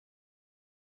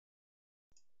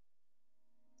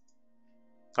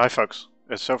Hi folks,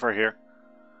 it's Sofer here.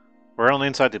 We're on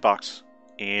Inside the Box,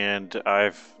 and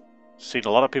I've seen a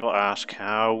lot of people ask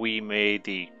how we made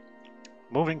the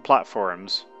moving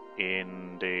platforms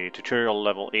in the tutorial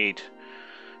level 8.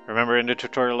 Remember, in the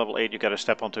tutorial level 8 you gotta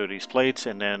step onto these plates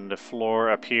and then the floor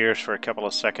appears for a couple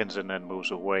of seconds and then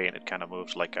moves away, and it kind of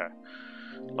moves like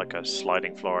a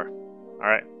sliding floor.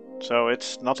 Alright, so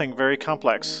it's nothing very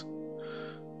complex,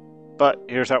 but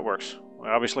here's how it works. We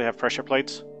obviously have pressure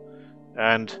plates,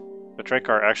 and the trick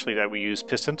are actually that we use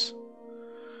pistons.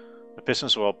 The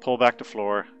pistons will pull back the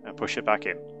floor and push it back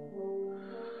in.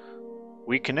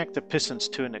 We connect the pistons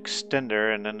to an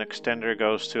extender, and then the extender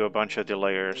goes to a bunch of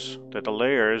delayers. The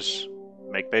delayers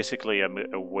make basically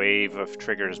a wave of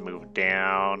triggers move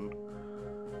down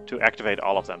to activate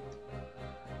all of them.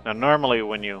 Now normally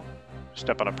when you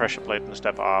step on a pressure plate and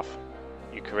step off,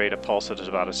 you create a pulse that is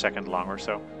about a second long or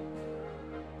so.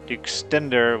 The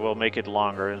extender will make it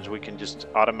longer, and we can just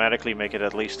automatically make it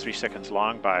at least 3 seconds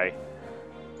long by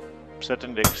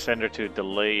setting the extender to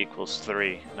delay equals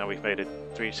 3. Now we've made it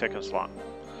 3 seconds long.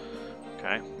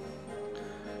 Okay.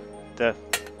 The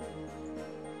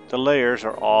layers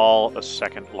are all a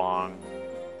second long.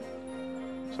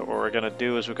 So what we're going to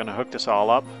do is we're going to hook this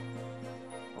all up.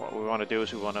 What we want to do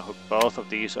is we want to hook both of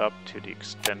these up to the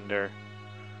extender.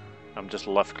 I'm just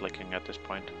left clicking at this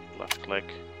point. Left click,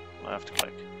 left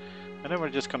click. And then we're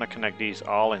just going to connect these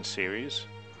all in series.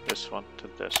 This one to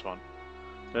this one.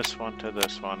 This one to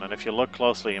this one, and if you look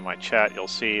closely in my chat, you'll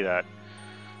see that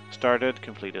started,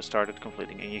 completed, started,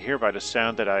 completing, and you hear by the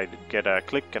sound that I get a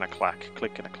click and a clack,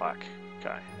 click and a clack.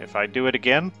 Okay, if I do it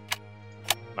again,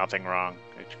 nothing wrong,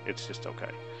 it's just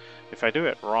okay. If I do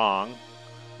it wrong,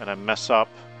 and I mess up,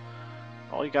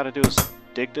 all you gotta do is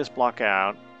dig this block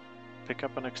out, pick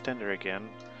up an extender again,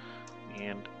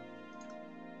 and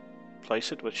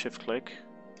place it with shift click.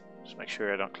 Just make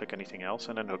sure I don't click anything else,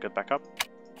 and then hook it back up.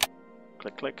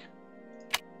 Click, click.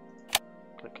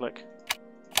 Click, click.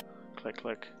 Click,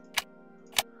 click.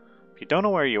 If you don't know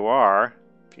where you are,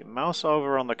 if you mouse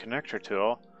over on the connector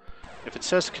tool, if it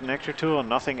says connector tool and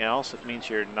nothing else, it means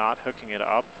you're not hooking it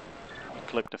up. You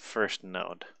click the first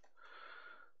node.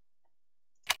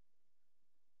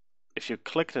 If you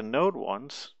click the node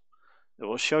once, it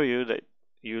will show you that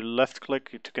you left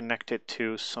click to connect it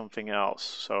to something else.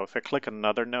 So if I click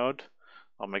another node,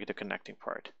 I'll make the connecting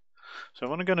part. So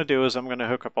what I'm going to do is I'm going to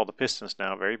hook up all the pistons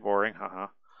now. Very boring, haha.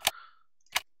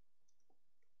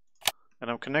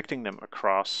 And I'm connecting them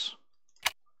across,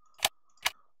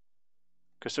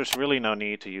 because there's really no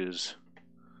need to use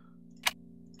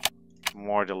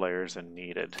more delayers than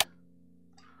needed.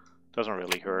 Doesn't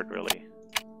really hurt, really.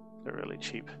 They're really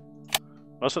cheap.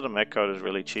 Most of the mech code is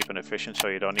really cheap and efficient, so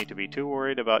you don't need to be too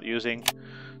worried about using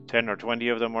 10 or 20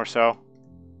 of them or so.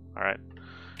 Alright,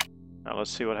 now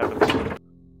let's see what happens.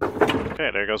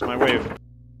 Okay, there goes my wave.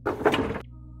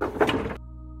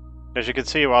 As you can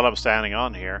see, while I'm standing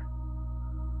on here,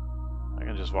 I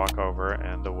can just walk over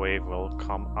and the wave will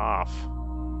come off.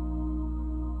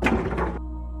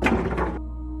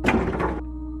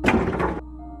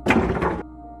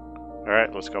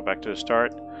 Alright, let's go back to the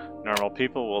start. Normal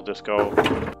people will just go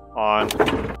on,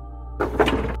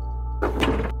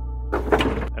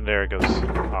 and there it goes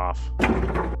off.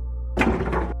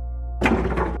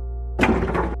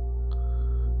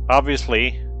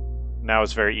 Obviously, now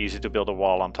it's very easy to build a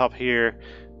wall on top here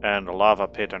and a lava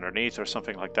pit underneath or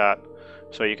something like that,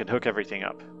 so you can hook everything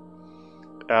up.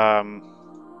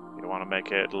 You want to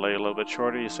make it lay a little bit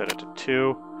shorter, you set it to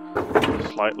 2,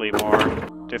 slightly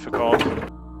more difficult.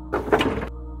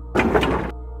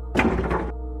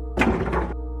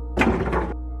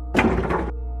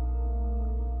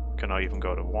 Can now even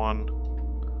go to 1.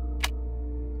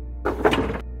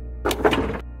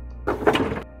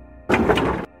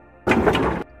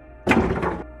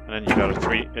 And then you got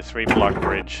a 3 block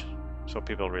bridge, so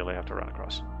people really have to run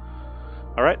across.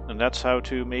 Alright, and that's how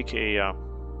to make a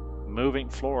moving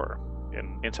floor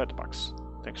inside the box.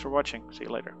 Thanks for watching, see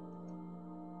you later.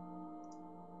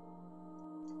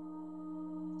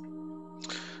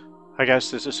 Hi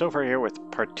guys, this is Sofer here with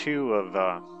part 2 of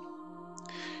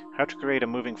how to create a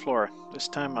moving floor. This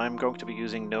time I'm going to be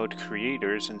using node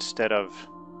creators instead of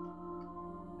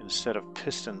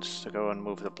pistons to go and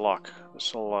move the block.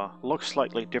 This will look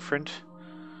slightly different,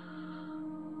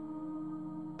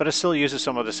 but it still uses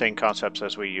some of the same concepts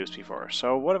as we used before.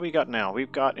 So what have we got now?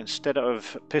 We've got, instead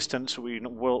of pistons, we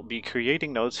will be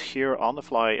creating nodes here on the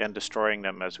fly and destroying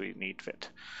them as we need fit.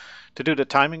 To do the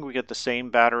timing, we get the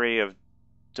same battery of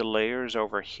delayers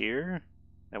over here,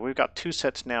 and we've got 2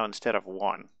 sets now instead of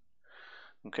 1.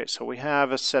 Okay, so we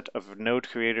have a set of node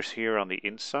creators here on the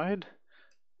inside,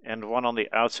 and one on the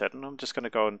outset. And I'm just going to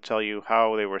go and tell you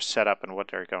how they were set up and what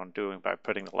they're going to do by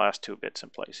putting the last 2 bits in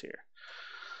place here.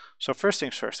 So first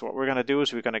things first, what we're going to do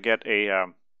is we're going to get a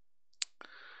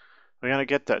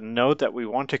the node that we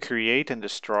want to create and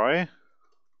destroy.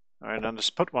 And then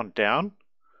just put one down,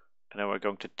 and then we're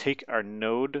going to take our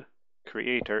node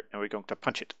creator and we're going to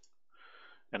punch it.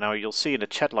 And now you'll see in the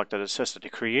chat log that it says that the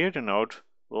creator node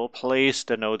will place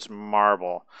the node's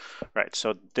marble. Right,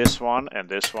 so this one and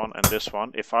this one and this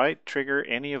one. If I trigger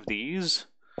any of these,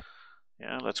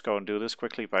 yeah, let's go and do this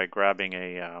quickly by grabbing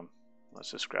a, let's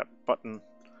just grab a button,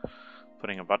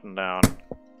 putting a button down,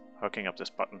 hooking up this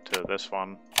button to this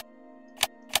one,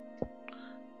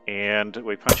 and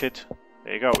we punch it.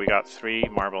 There you go, we got 3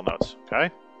 marble nodes, okay?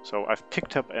 So I've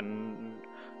picked up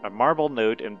a marble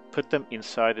node and put them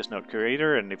inside this node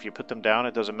creator, and if you put them down,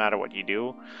 it doesn't matter what you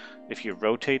do. If you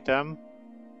rotate them,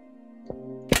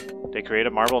 they create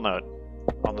a marble node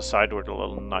on the side where the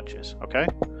little notch is, okay?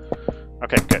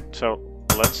 Okay, good. So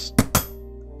let's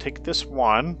take this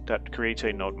one that creates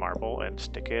a node marble and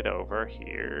stick it over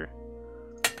here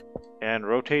and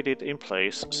rotate it in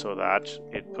place so that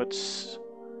it puts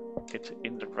it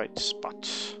in the right spot.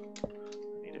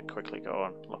 I need to quickly go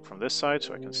and look from this side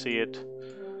so I can see it.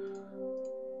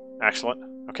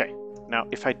 Excellent. Okay, now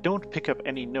if I don't pick up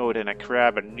any node and I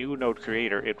grab a new node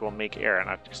creator, it will make error, and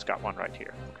I've just got one right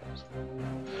here. Okay, so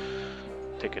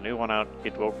take a new one out,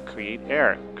 it will create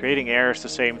error. Creating error is the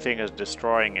same thing as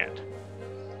destroying it.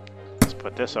 Let's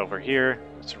put this over here.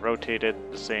 Let's rotate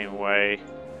it the same way.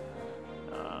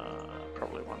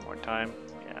 Probably one more time.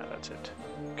 Yeah, that's it.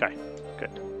 Okay,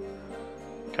 good.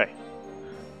 Okay,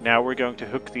 now we're going to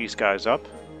hook these guys up,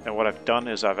 and what I've done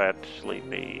is I've actually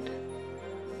made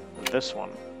this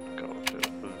one go to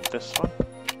this one,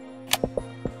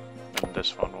 and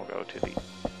this one will go to the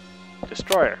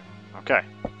destroyer. Okay.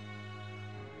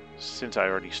 Since I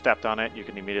already stepped on it, you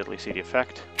can immediately see the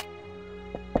effect.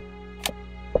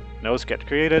 Nodes get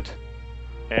created,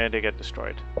 and they get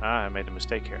destroyed. Ah, I made a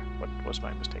mistake here. What was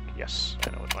my mistake? Yes,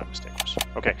 I know what my mistake was.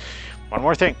 Okay, one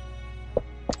more thing.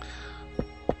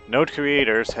 Node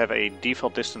creators have a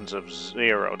default distance of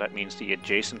 0. That means the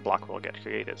adjacent block will get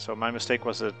created. So my mistake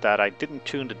was that I didn't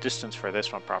tune the distance for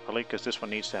this one properly, because this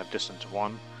one needs to have distance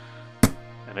 1.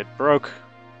 And it broke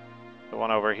the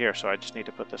one over here, so I just need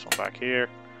to put this one back here.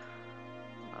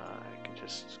 I can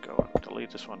just go and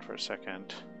delete this one for a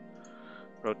second.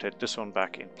 Rotate this one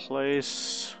back in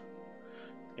place.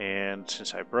 And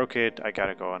since I broke it, I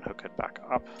gotta go and hook it back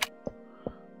up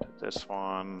to this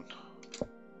one.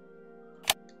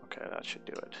 Okay, that should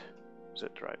do it. Is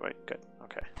it the right way? Good.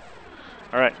 Okay.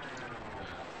 Alright.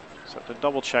 So to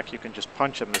double check, you can just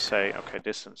punch them to say, okay,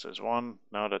 distance is 1.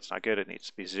 No, that's not good. It needs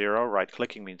to be 0. Right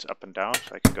clicking means up and down.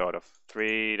 So I can go to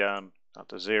 3 down, not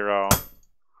to 0.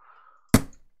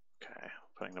 Okay,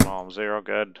 putting them all on 0.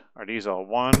 Good. Are these all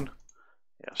 1?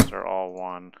 Yes, they're all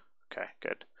 1. Okay,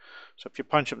 good. So if you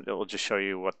punch them, it will just show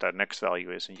you what that next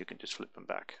value is, and you can just flip them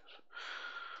back.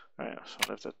 Alright, so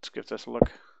let's give this a look.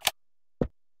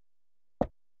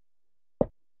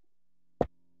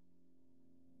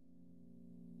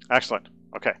 Excellent.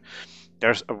 Okay.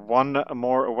 There's one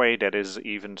more way that is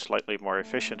even slightly more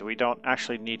efficient. We don't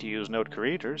actually need to use node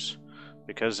creators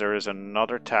because there is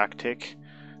another tactic.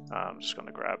 I'm just going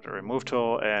to grab the remove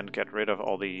tool and get rid of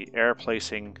all the air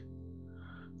placing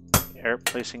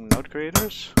node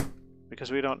creators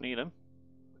because we don't need them.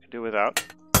 We can do without.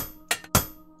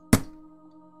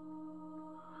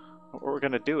 What we're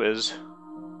going to do is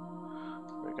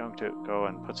we're going to go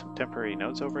and put some temporary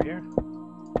nodes over here.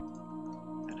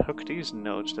 Hook these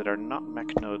nodes that are not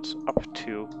mech nodes up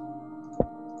to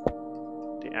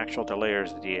the actual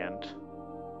delayers at the end.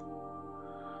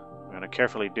 I'm going to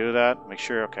carefully do that. Make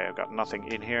sure, okay, I've got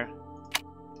nothing in here.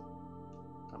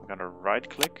 I'm going to right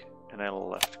click and then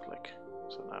left click.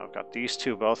 So now I've got these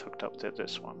two both hooked up to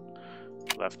this one.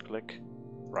 Left click,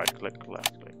 right click,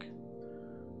 left click.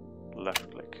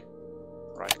 Left click,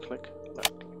 right click,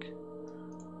 left click.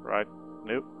 Right,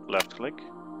 nope, left click,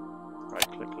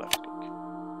 right click, left click.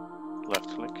 Left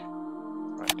click,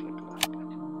 right click, left click.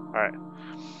 Alright.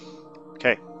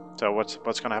 Okay, so what's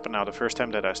going to happen now? The first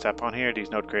time that I step on here, these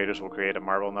node creators will create a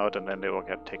marble node and then they will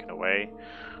get taken away.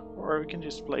 Or we can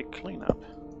just play cleanup.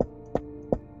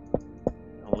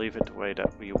 I'll leave it the way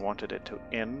that we wanted it to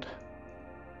end.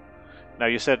 Now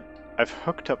you said I've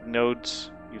hooked up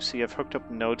nodes. You see I've hooked up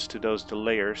nodes to those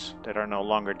delayers that are no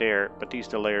longer there, but these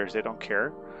delayers, they don't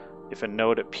care. If a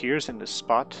node appears in this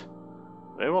spot,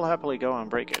 they will happily go and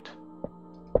break it.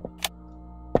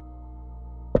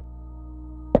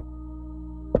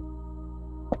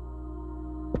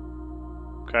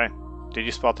 Okay, did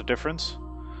you spot the difference?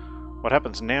 What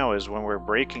happens now is when we're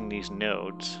breaking these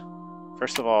nodes,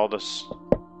 first of all, this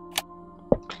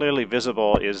clearly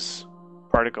visible is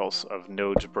particles of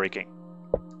nodes breaking.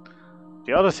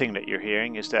 The other thing that you're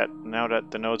hearing is that now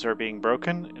that the nodes are being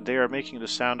broken, they are making the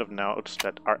sound of nodes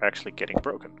that are actually getting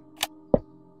broken.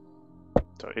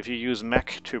 So if you use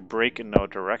mech to break a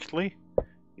node directly,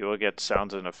 you will get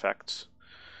sounds and effects.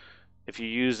 If you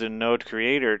use the node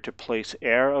creator to place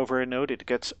air over a node, it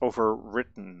gets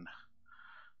overwritten.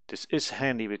 This is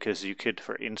handy because you could,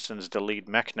 for instance, delete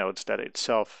mech nodes that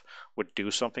itself would do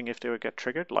something if they would get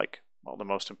triggered, like, well, the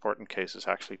most important case is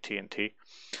actually TNT.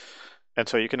 And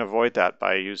so you can avoid that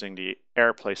by using the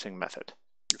air placing method.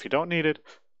 If you don't need it,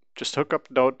 just hook up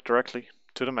the node directly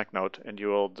to the mech node and you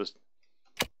will just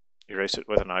erase it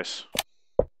with a nice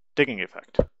digging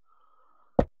effect.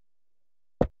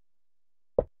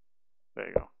 There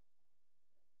you go.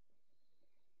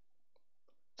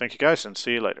 Thank you guys and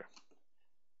see you later.